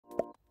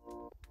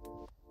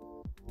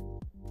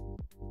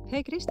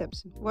Hey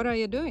Kristaps, what are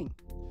you doing?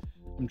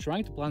 I'm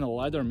trying to plan a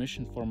LiDAR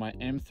mission for my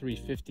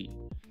M350.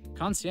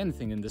 Can't see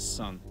anything in this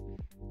sun.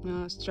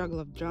 Struggle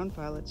of drone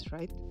pilots,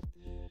 right?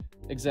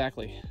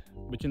 Exactly.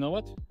 But you know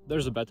what?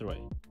 There's a better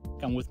way.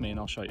 Come with me and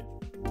I'll show you.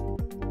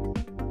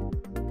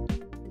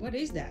 What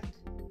is that?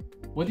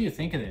 What do you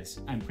think it is?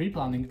 I'm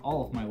pre-planning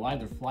all of my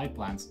LiDAR flight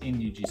plans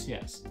in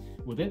UgCS.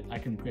 With it, I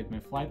can create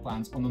my flight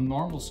plans on a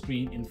normal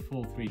screen in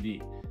full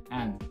 3D.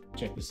 And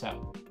check this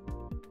out.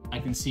 I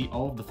can see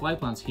all of the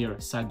flight plans here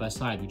side by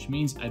side, which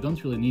means I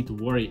don't really need to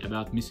worry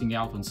about missing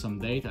out on some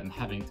data and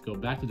having to go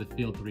back to the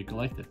field to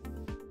recollect it.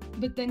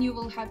 But then you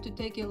will have to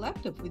take your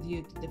laptop with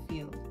you to the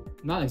field.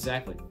 Not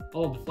exactly.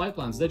 All of the flight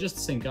plans, they just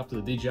sync up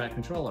to the DJI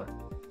controller.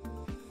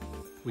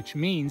 Which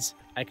means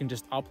I can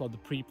just upload the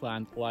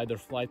pre-planned LiDAR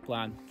flight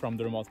plan from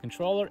the remote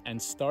controller and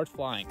start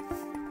flying.